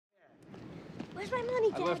Where's my money,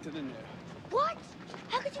 Dad? I left it in there. What?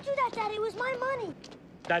 How could you do that, Dad? It was my money.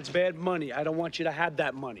 That's bad money. I don't want you to have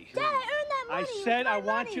that money. Dad, I earned that money. I said I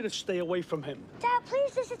want you to stay away from him. Dad,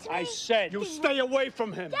 please listen to me. I said you stay away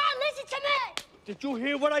from him. Dad, listen to me! Did you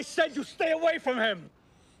hear what I said? You stay away from him.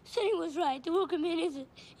 Sonny was right. The working man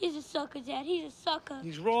is a sucker, Dad. He's a sucker.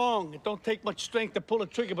 He's wrong. It don't take much strength to pull a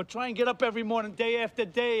trigger, but try and get up every morning, day after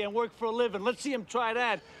day, and work for a living. Let's see him try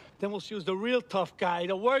that. Then we'll see who's the real tough guy.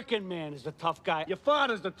 The working man is the tough guy. Your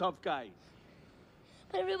father's the tough guy.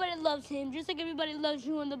 But everybody loves him, just like everybody loves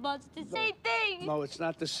you on the bus. It's the same thing. No, it's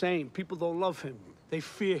not the same. People don't love him. They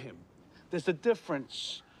fear him. There's a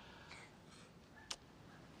difference.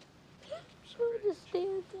 I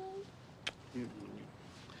understand, Dad. You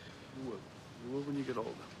will. You will when you get older.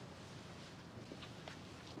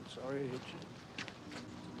 I'm sorry I hit you.